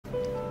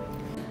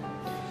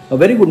A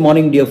very good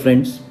morning, dear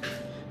friends.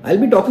 I'll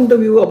be talking to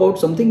you about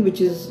something which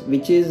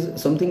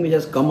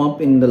has come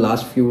up in the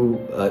last few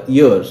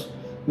years,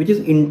 which is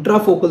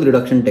intrafocal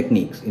reduction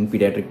techniques in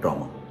pediatric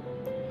trauma.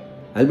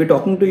 I'll be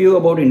talking to you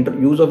about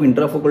use of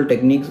intrafocal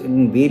techniques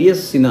in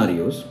various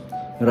scenarios,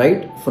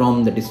 right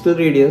from the distal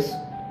radius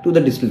to the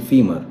distal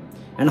femur,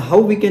 and how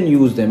we can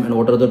use them and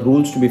what are the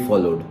rules to be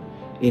followed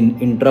in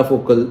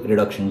intrafocal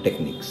reduction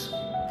techniques.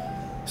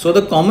 So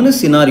the commonest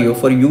scenario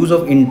for use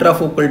of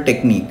intrafocal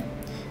technique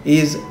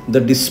is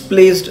the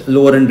displaced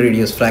lower end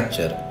radius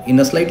fracture in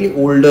a slightly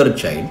older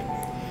child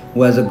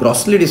who has a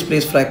grossly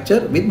displaced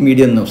fracture with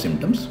median nerve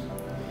symptoms.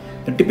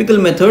 The typical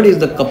method is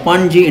the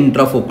Kapandji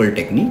intrafocal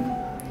technique.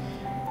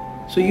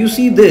 So you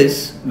see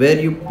this where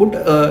you put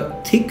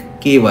a thick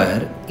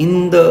K-wire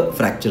in the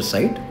fracture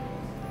site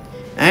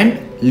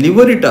and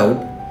lever it out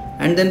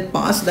and then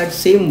pass that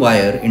same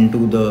wire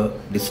into the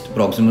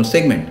proximal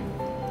segment.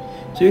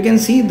 So you can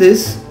see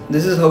this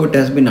is how it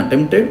has been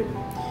attempted.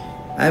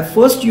 I have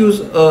first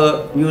used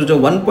a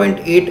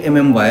 1.8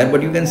 mm wire,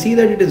 but you can see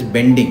that it is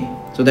bending.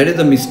 So that is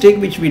the mistake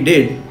which we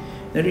did,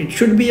 that it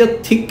should be a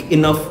thick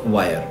enough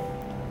wire.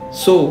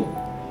 So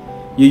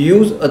you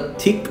use a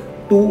thick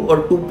 2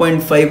 or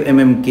 2.5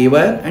 mm K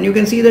wire, and you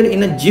can see that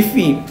in a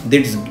jiffy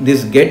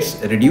this gets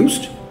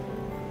reduced.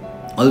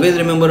 Always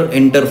remember,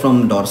 enter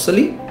from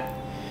dorsally.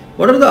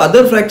 What are the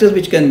other fractures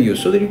which can be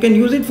used? So that you can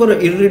use it for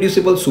an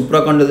irreducible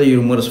supracondylar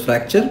humerus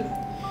fracture.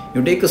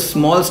 You take a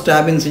small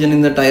stab incision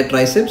in the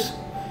triceps,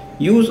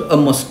 use a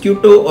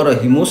mosquito or a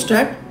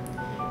hemostat,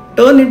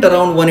 turn it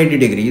around 180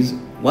 degrees.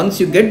 Once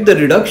you get the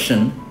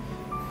reduction,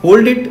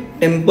 hold it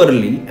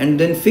temporarily and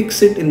then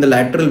fix it in the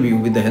lateral view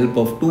with the help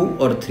of 2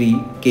 or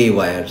 3 K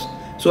wires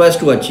so as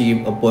to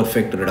achieve a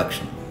perfect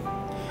reduction.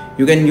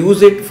 You can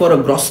use it for a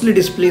grossly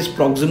displaced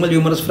proximal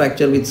humerus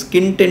fracture with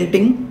skin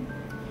tenting.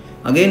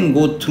 Again,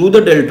 go through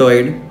the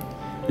deltoid,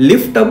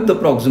 lift up the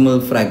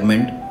proximal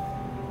fragment,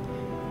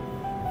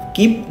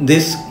 keep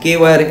this K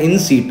wire in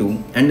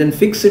situ and then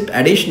fix it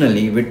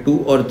additionally with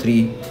 2 or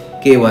 3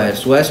 K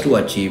wires so as to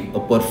achieve a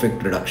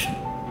perfect reduction.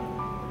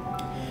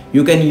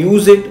 You can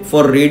use it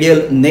for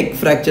radial neck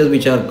fractures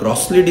which are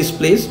grossly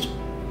displaced.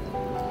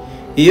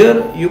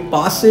 Here you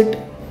pass it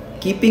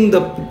keeping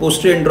the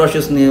posterior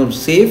interosseous nerve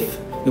safe.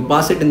 You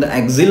pass it in the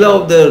axilla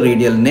of the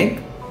radial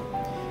neck,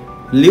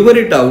 lever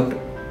it out,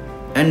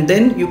 and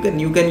then you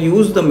can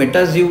use the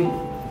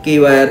metazew K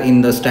wire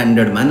in the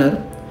standard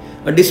manner.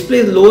 A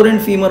displaced lower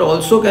end femur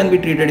also can be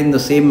treated in the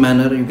same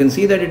manner. You can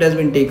see that it has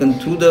been taken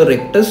through the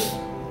rectus.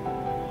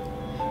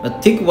 A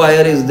thick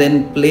wire is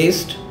then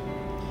placed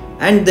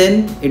and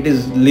then it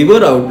is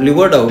levered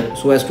out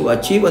so as to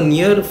achieve a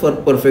near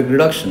perfect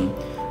reduction,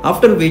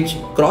 after which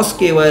cross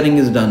K wiring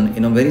is done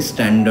in a very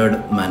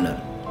standard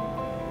manner.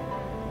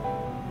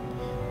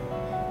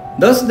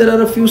 Thus, there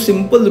are a few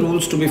simple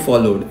rules to be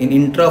followed in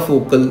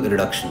intrafocal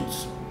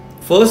reductions.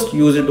 First,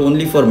 use it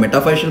only for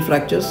metaphyseal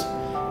fractures.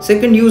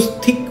 Second, use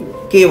thick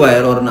K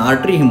wire or an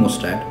artery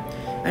hemostat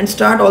and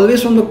start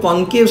always from the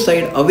concave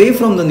side away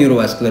from the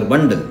neurovascular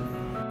bundle.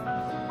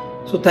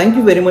 So thank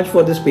you very much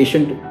for this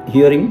patient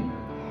hearing.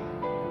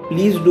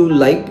 Please do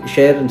like,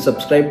 share and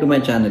subscribe to my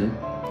channel,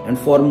 and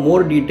for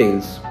more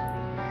details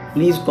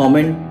please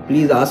comment,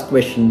 please ask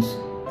questions.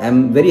 I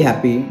am very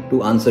happy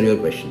to answer your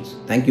questions.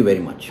 Thank you very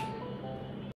much.